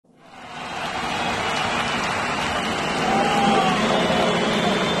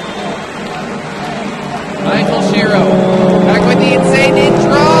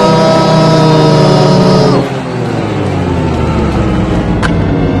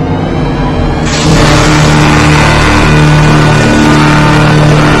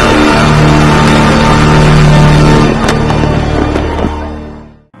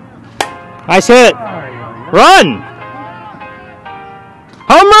Nice hit. Run!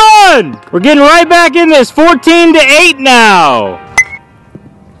 Home run! We're getting right back in this. 14-8 now.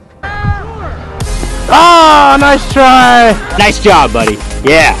 Oh, nice try. Nice job, buddy.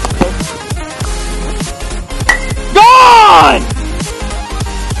 Yeah. Gone!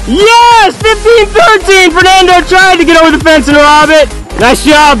 Yes! 15-13. Fernando tried to get over the fence and rob it. Nice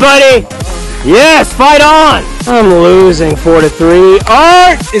job, buddy. Yes, fight on. I'm losing 4-3.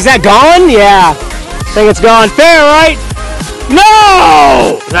 Art, is that gone? Yeah. I think it's gone. Fair, right?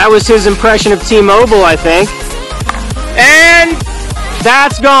 No! That was his impression of Team Mobo, I think. And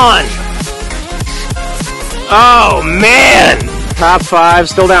that's gone. Oh, man. Top 5,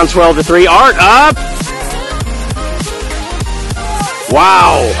 still down 12-3. Art up.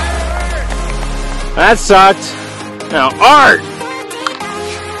 Wow. That sucked. Now, Art.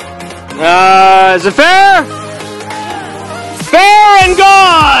 Is it fair? Fair and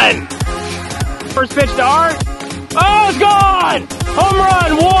gone! First pitch to Art. Oh, it's gone! Home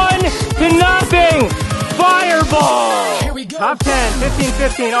run, 1-0. Fireball! Here we go. Top 10,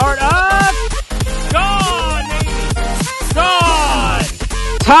 15-15. Art up! Gone, baby! Gone!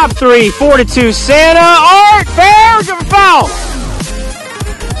 Top 3, 4-2. Santa. Art, fair, give a foul!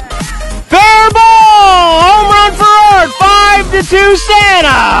 Fair ball! Home run for Art! 5-2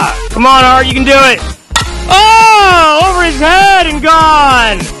 Santa! Come on, Art, you can do it! Oh! Over his head and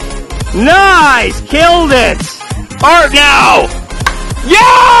gone! Nice! Killed it! Art now!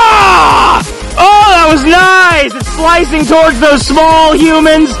 Yeah! Oh, that was nice! It's slicing towards those small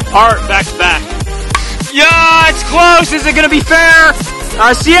humans. Art, back to back. Yeah, it's close. Is it gonna be fair?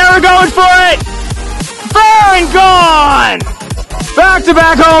 Sierra going for it! Fair and gone!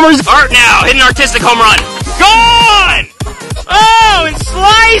 Back-to-back homers. Art now, hit an artistic home run. Gone! Oh, and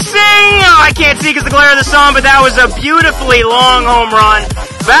slicing! Oh, I can't see because of the glare of the sun, but that was a beautifully long home run.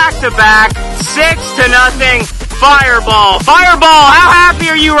 Back-to-back, 6-0. Fireball. Fireball, how happy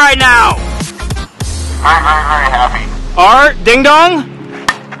are you right now? Very, very, very happy. Art, ding-dong.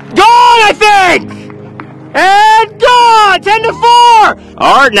 Gone, I think! And gone! 10-4!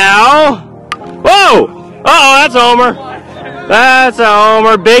 Art now. Whoa! Uh-oh, that's a homer. That's a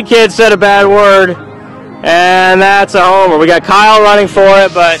homer. Big Kid said a bad word. And that's a homer. We got Kyle running for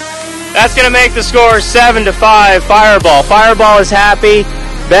it, but that's going to make the score 7-5. Fireball. Fireball is happy.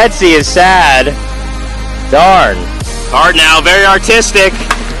 Betsy is sad. Darn. Art now, very artistic.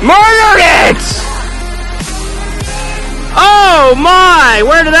 Murdered it! Oh my,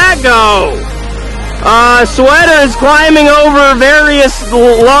 where did that go? Sweater is climbing over various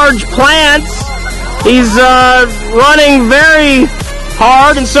large plants. He's running very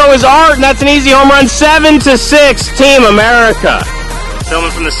hard, and so is Art, and that's an easy home run. 7-6, Team America. Filming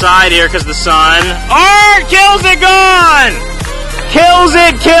from the side here because of the sun. Art kills it, gone! Kills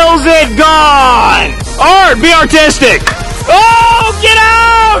it, gone! Art, be artistic! Oh, get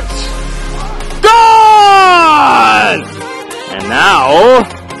out! Gone! And now,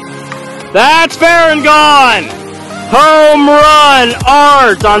 that's fair and gone! Home run,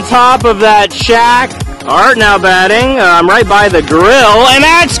 Art on top of that shack. Art now batting, right by the grill, and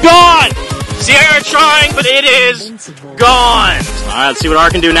that's gone! Sierra trying, but it is gone. All right, let's see what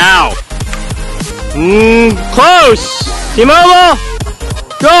Art can do now. Close! T-Mobile,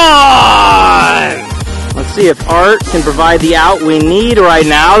 gone! Let's see if Art can provide the out we need right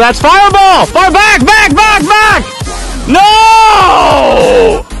now. That's fireball! Far back!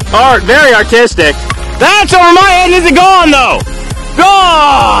 No! Art, very artistic. That's over my head. Is it gone, though?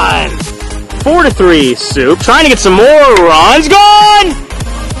 Gone! 4-3, Soup. Trying to get some more runs. Gone!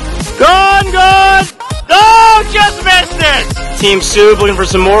 Gone! Oh, just missed it! Team Soup looking for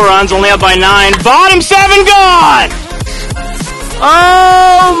some more runs. Only up by 9. Bottom 7, gone!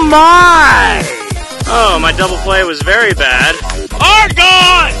 Oh, my! Oh, my double play was very bad. Art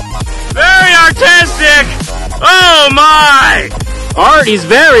gone! Very artistic! Oh, my! Art, he's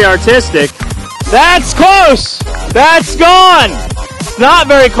very artistic. That's close! That's gone! It's not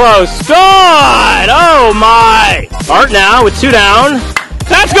very close. Gone! Oh, my! Art now with 2 down.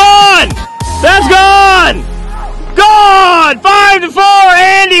 That's gone! That's gone! Gone! 5-4,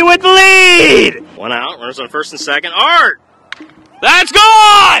 Andy with the lead! 1 out, runners on first and second. Art! That's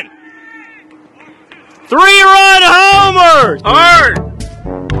gone! 3-run homers! Art!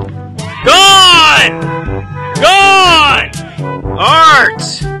 Gone! Art!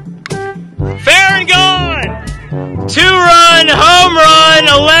 Fair and gone! 2-run home run,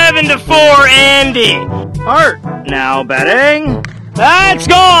 11-4, Andy. Art now batting. That's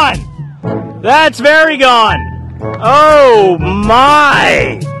gone! That's very gone. Oh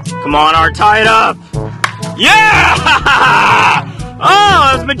my! Come on, Art, tie it up. Yeah! Oh,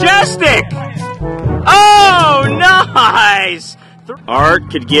 that was majestic! Oh, nice!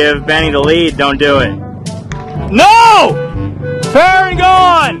 Art could give Benny the lead, don't do it. No! Fair and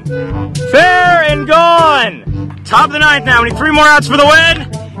gone! Fair and gone! Top of the ninth now, we need 3 more outs for the win.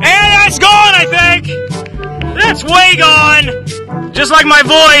 And that's gone, I think! That's way gone! Just like my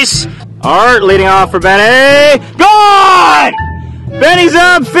voice. Art leading off for Benny. Gone! Benny's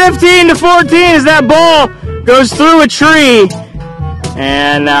up 15-14 as that ball goes through a tree.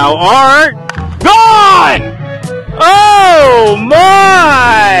 And now Art, gone! Oh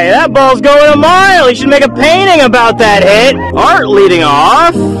my! That ball's going a mile. He should make a painting about that hit. Art leading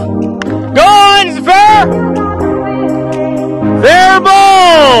off. Gone! Is it fair? Fair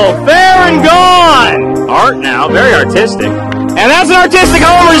ball! Fair and gone! Art now, very artistic. And that's an artistic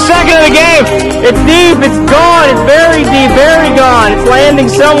homer, second of the game. It's deep, it's gone, it's very deep, very gone. It's landing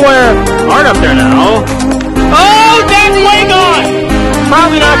somewhere. Art up there now. Oh, that's way gone!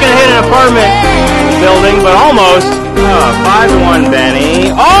 Probably not going to hit an apartment building, but almost. 5-1,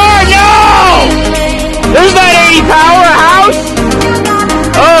 Benny. Oh, no! There's that 80 power house.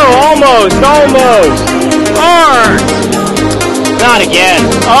 Oh, almost. Art. Not again.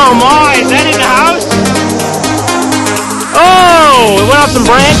 Oh, my. Is that in the house? Oh, it went off some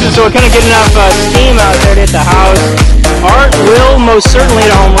branches, so it couldn't get enough steam out there to hit the house. Art will most certainly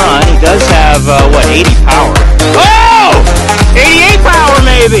hit a home run. He does have, 80 power. Oh! 88 power,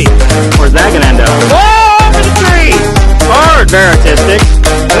 maybe. Where's that going to end up? Whoa, over the tree. Art, very artistic.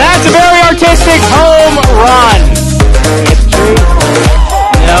 And that's a very artistic home run. Hit the tree.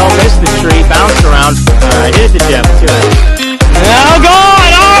 No, missed the tree. Bounced around. Hit it to Jeff, too. Now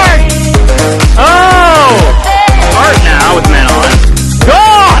gone, Art! Oh! Art now with men on.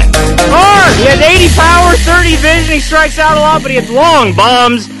 Gone! Art! He has 80 power, 30 vision. He strikes out a lot, but he hits long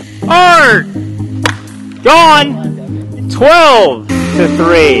bombs. Art! Gone!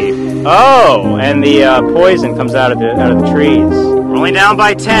 12-3. Oh, and the poison comes out of the trees. We're only down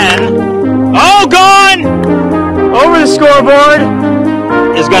by 10. Oh, gone! Over the scoreboard.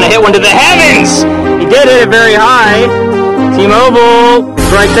 Is going to hit one to the heavens. He did hit it very high. T-Mobile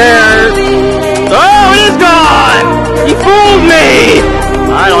is right there. Oh, it is gone! He fooled me!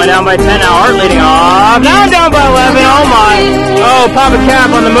 Alright, only down by 10 now. Art leading off. Now I'm down by 11. Oh, my. Oh, pop a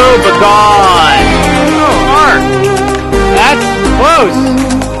cap on the move, but gone. Oh, Art. That's close.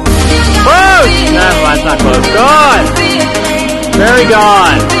 Close! No, that's not close. Gone. Very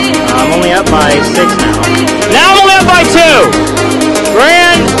gone. I'm only up by 6 now. Now I'm only up by 2.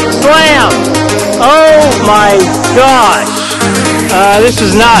 Grand slam. Oh my gosh. This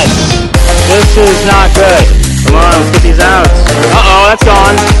is nuts. This is not good. Come on, let's get these outs. Uh-oh, that's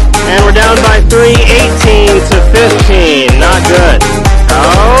gone. And we're down by 3, 18-15. Not good.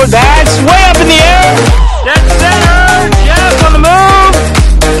 Oh, that's way up in the air. Dead center. Jeff on the move.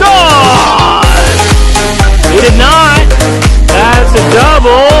 Gone. He did not. That's a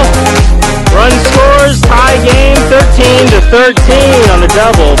double. Run scores, tie game, 13-13 on the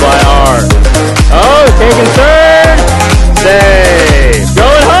double by Art. Oh, taking third. Save.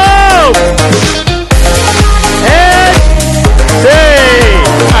 Going home. And save.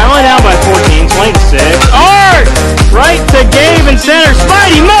 I'm only down by 14, 20-6. Art! Right to Gabe in center.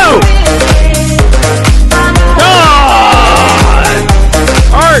 Spidey, move! Gone!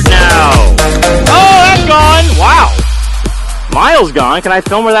 Art now. Oh, that's gone. Wow. Miles gone. Can I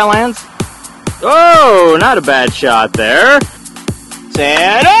film where that lands? Oh, not a bad shot there.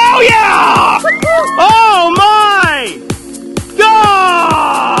 And oh yeah! Oh my!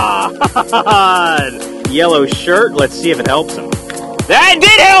 God! Yellow shirt. Let's see if it helps him. That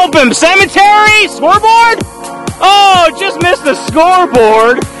did help him. Cemetery scoreboard. Oh, just missed the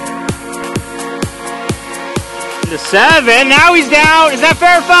scoreboard. To 7. Now he's down. Is that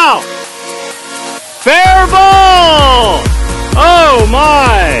fair or foul? Fair ball. Oh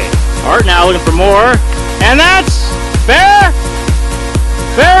my! Art now looking for more. And that's fair.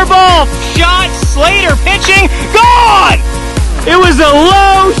 Fair ball. Shot. Slater pitching. Gone! It was a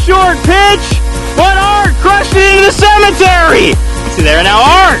low, short pitch, but Art crushed it into the cemetery. See there now,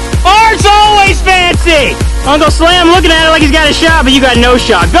 Art. Art's always fancy. Uncle Slam looking at it like he's got a shot, but you got no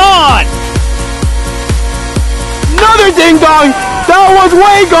shot. Gone! Another ding dong. That was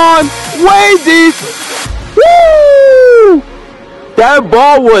way gone. Way deep. Woo! That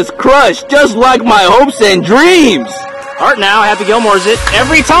ball was crushed, just like my hopes and dreams. Art now, Happy Gilmore's it.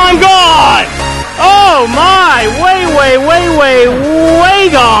 Every time gone! Oh my! Way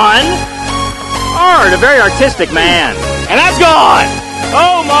gone! Art, a very artistic man. And that's gone!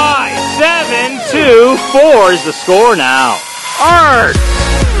 Oh my! 7-4 is the score now. Art!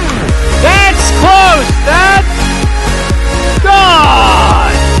 That's close! That's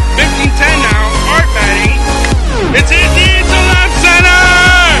gone! 15-10 now, Art batting. It's hit deep to left center!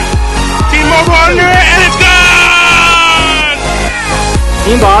 Team Mobo under it, and it's gone!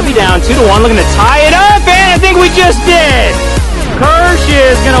 Team Bobby down 2-1, looking to tie it up, and I think we just did! Kirsch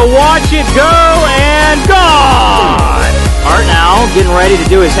is gonna watch it go, and gone! Art now getting ready to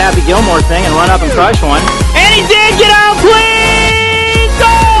do his Happy Gilmore thing and run up and crush one. And he did get out clean!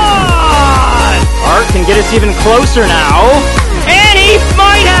 Gone! Art can get us even closer now. And he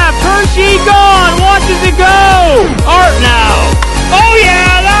might have. Hershey gone! Watches it go! Art now. Oh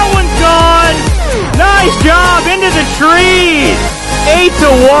yeah, that one's gone! Nice job into the trees!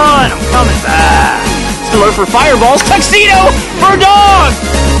 8-1. I'm coming back. Similar for fireballs. Tuxedo for dog!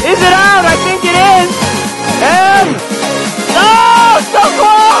 Is it out? I think it is. And oh, so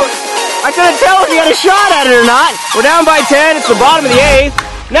close! I couldn't tell if he had a shot at it or not. We're down by 10. It's the bottom of the 8th.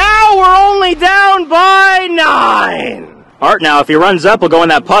 Now we're only down by 9. Art now, if he runs up, will go in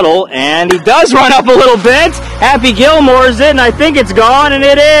that puddle, and he does run up a little bit. Happy Gilmore's it, and I think it's gone, and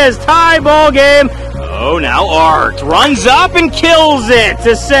it is. Tie ball game. Oh, now Art runs up and kills it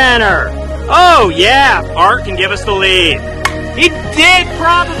to center. Oh, yeah, Art can give us the lead. He did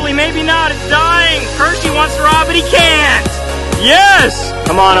probably, maybe not. It's dying. Hershey wants to rob, but he can't. Yes!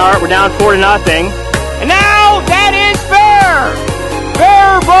 Come on, Art. We're down 4-0. And now that is fair.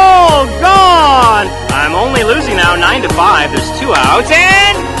 Fair ball gone. I'm only losing now 9-5. There's 2 outs,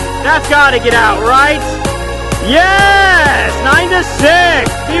 and that's got to get out, right? Yes! 9-6.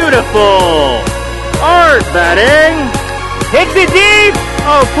 Beautiful. Art batting. Hits it deep.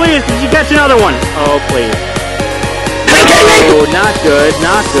 Oh, please. Did you catch another one? Oh, please. Oh, not good,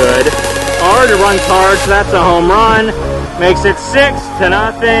 not good. Art runs hard, so that's a home run. Makes it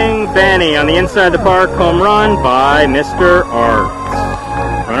 6-0. Benny on the inside of the park, home run by Mr. Art.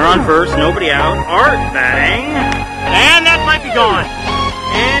 Runner on first, nobody out. Art batting. And that might be gone.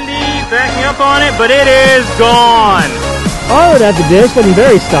 Andy backing up on it, but it is gone. Art at the dish, looking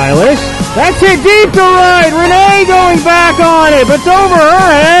very stylish. That's hit deep to right. Renee going back on it, but it's over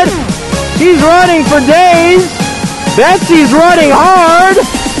her head. She's running for days. Betsy's running hard,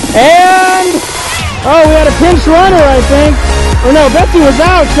 and oh, we had a pinch runner, I think. Or no, Betsy was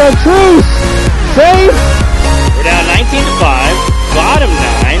out, so Truce safe. We're down 19-5, bottom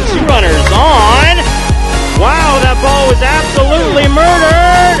 9, 2 runners on. Wow, that ball was absolutely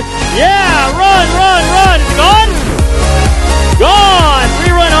murdered. Yeah, run, run, run. Is it gone? Gone.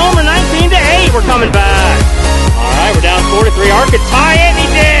 3-run homer, 19-8. We're coming back. All right, we're down 4-3. Art could tie it, and he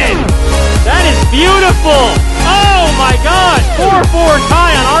did. That is beautiful. Oh my gosh, 4-4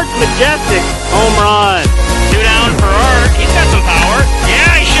 tie on Art's majestic home run. 2 down for Art. He's got some power.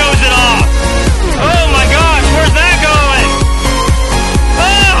 Yeah, he shows it off. Oh my gosh, where's that going?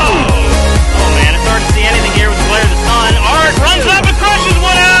 Oh man, it's hard to see anything here with the glare of the sun. Art runs up and crushes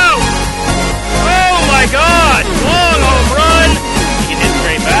one out. Oh my gosh, long home run. He can hit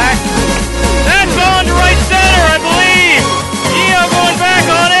straight back. That's gone to right center, I believe. Eo going back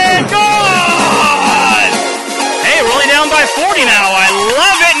on it. Gone! Hey, we're only down by 40 now. I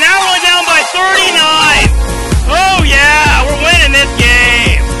love it. Now we're only down by 39. Oh yeah, we're winning this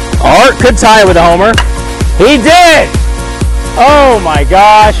game. Art could tie with a homer. He did. Oh my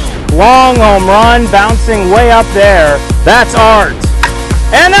gosh. Long home run, bouncing way up there. That's Art.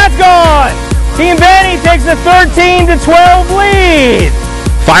 And that's gone. Team Benny takes a 13-12 lead.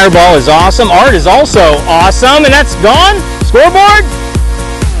 Fireball is awesome. Art is also awesome. And that's gone. Scoreboard?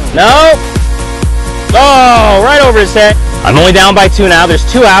 No. Oh, right over his head. I'm only down by 2 now. There's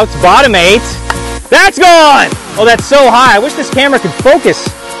 2 outs. Bottom 8. That's gone. Oh, that's so high. I wish this camera could focus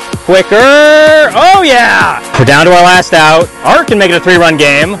quicker. Oh, yeah. We're down to our last out. Art can make it a 3-run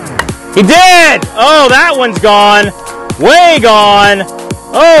game. He did. Oh, that one's gone. Way gone.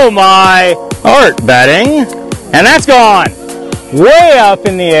 Oh, my. Art batting. And that's gone. Way up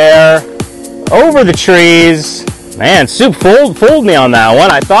in the air. Over the trees. Man, Soup fooled me on that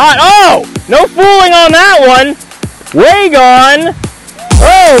one. I thought, oh, no fooling on that one. Way gone.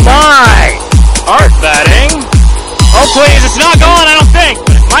 Oh, my. Art batting. Oh, please, it's not gone, I don't think.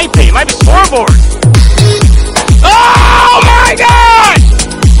 But it might be. It might be scoreboard. Oh, my God.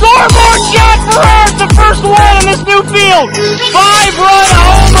 Scoreboard shot for Art, the first one in this new field. 5-run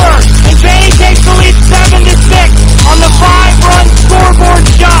homer. And Benny takes the lead 7-6 on the 5-run scoreboard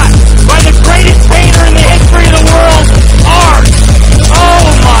shot by the greatest painter in the history of the world, Art. Oh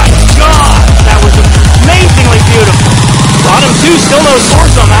my God, that was amazingly beautiful. Bottom 2, still no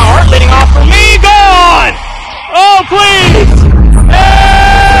source on that. Art leading off for me, gone. Oh please,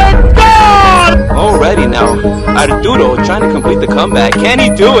 and gone. Alrighty now, Arturo trying to complete the comeback. Can he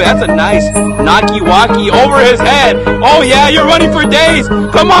do it? That's a nice knocky-walkie over his head. Oh yeah, you're running for days.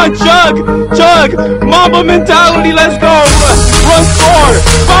 Come on, chug, chug. Mamba mentality, let's go. Run score.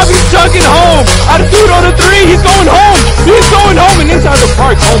 Bobby's chugging home. Out of 2 on a 3, he's going home. He's going home and inside the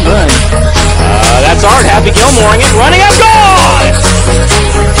park, home run. That's Art, Happy Gilmoreing it, running up, gone!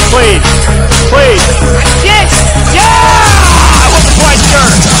 Please, please. Yes! Yeah! I wasn't quite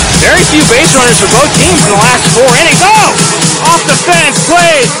sure. Very few base runners for both teams in the last 4 innings. Oh! Off the fence,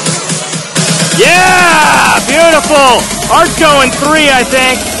 please. Yeah! Beautiful. Art's going 3, I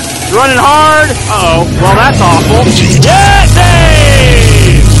think. Running hard. Uh-oh. Well, that's awful. Yeah!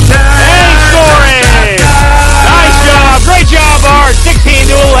 Save! And scoring! Nice job. Great job, Art.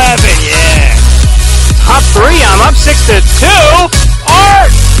 16-11. Yeah. Top 3. I'm up 6-2.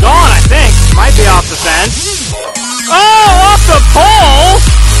 Art! Gone, I think. Might be off the fence. Oh, off the pole!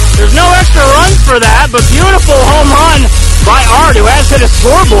 There's no extra runs for that, but beautiful home run by Art, who has hit a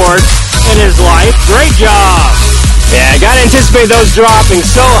scoreboard in his life. Great job. Yeah, gotta anticipate those dropping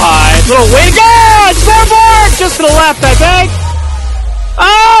so high. Little way to go! Scoreboard! Just to the left, I think.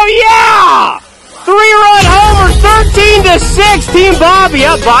 Oh, yeah! 3-run homers, 13-6. Team Bobby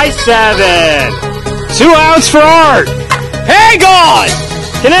up by 7. 2 outs for Art. Hang on!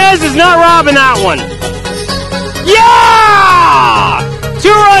 Knez is not robbing that one. Yeah!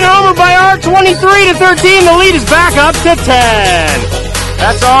 2-run homer by Art, 23-13. The lead is back up to 10.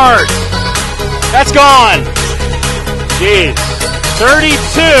 That's Art. That's gone. Jeez.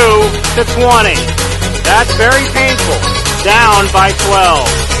 32-20. That's very painful. Down by 12.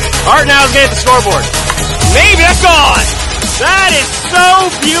 Art now is going to hit the scoreboard. Maybe that's gone. That is so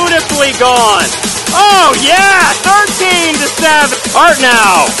beautifully gone. Oh, yeah! 13-7. Art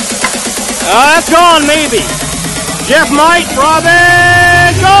now. That's gone, maybe. Jeff might. Robin.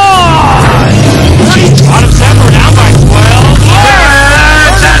 Gone! Bottom 7, we're down by 12.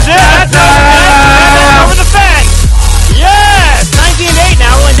 That's it. Over the fence. Yes! 19-8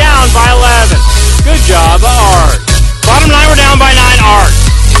 now, rolling down by 11. Good job, Art. Bottom 9, we're down by 9. Art.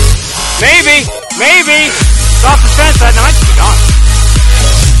 Maybe. It's off the fence. That might be gone.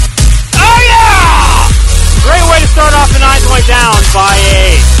 Oh, yeah! Great way to start off the 9th, going down by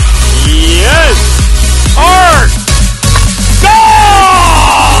 8. Yes! Art!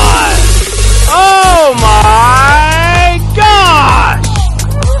 Gone! Oh my gosh!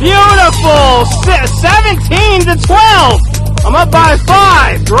 Beautiful! 17-12! I'm up by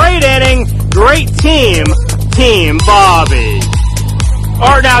 5. Great inning, great team. Team Bobby.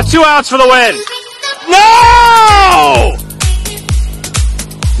 Art now 2 outs for the win. No!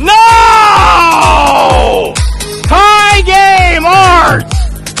 No! Tie game, Art!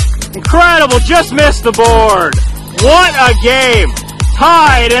 Incredible, just missed the board. What a game.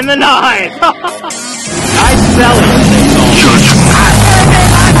 Tied in the 9th. Nice selling.